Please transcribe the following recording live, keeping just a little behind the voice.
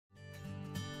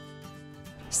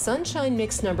Sunshine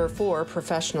Mix No. 4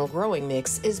 Professional Growing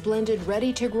Mix is blended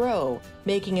ready to grow,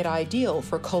 making it ideal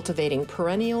for cultivating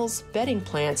perennials, bedding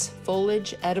plants,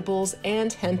 foliage, edibles,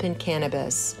 and hemp and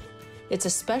cannabis. It's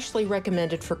especially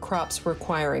recommended for crops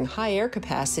requiring high air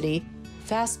capacity,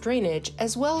 fast drainage,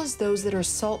 as well as those that are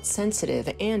salt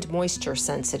sensitive and moisture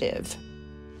sensitive.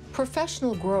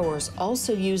 Professional growers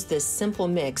also use this simple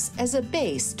mix as a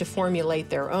base to formulate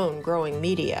their own growing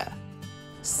media.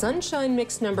 Sunshine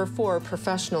Mix No. 4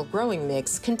 Professional Growing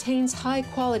Mix contains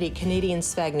high-quality Canadian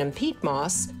sphagnum peat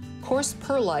moss, coarse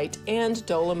perlite, and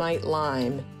dolomite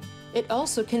lime. It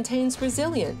also contains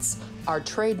resilience, our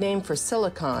trade name for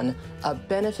silicon, a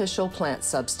beneficial plant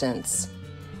substance.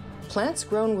 Plants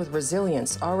grown with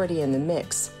resilience already in the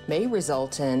mix may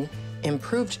result in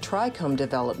improved trichome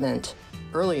development,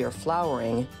 earlier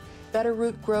flowering, better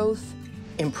root growth,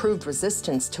 improved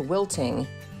resistance to wilting,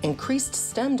 increased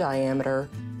stem diameter,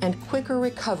 and quicker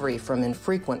recovery from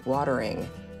infrequent watering.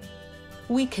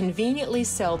 We conveniently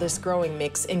sell this growing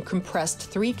mix in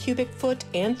compressed 3 cubic foot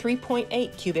and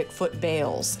 3.8 cubic foot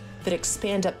bales that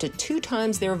expand up to 2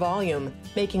 times their volume,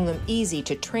 making them easy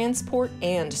to transport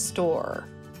and store.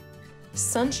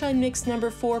 Sunshine Mix No.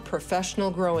 4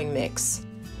 Professional Growing Mix.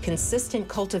 Consistent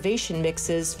cultivation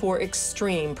mixes for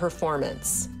extreme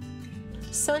performance.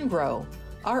 SunGrow.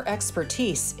 Our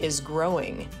expertise is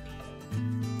growing.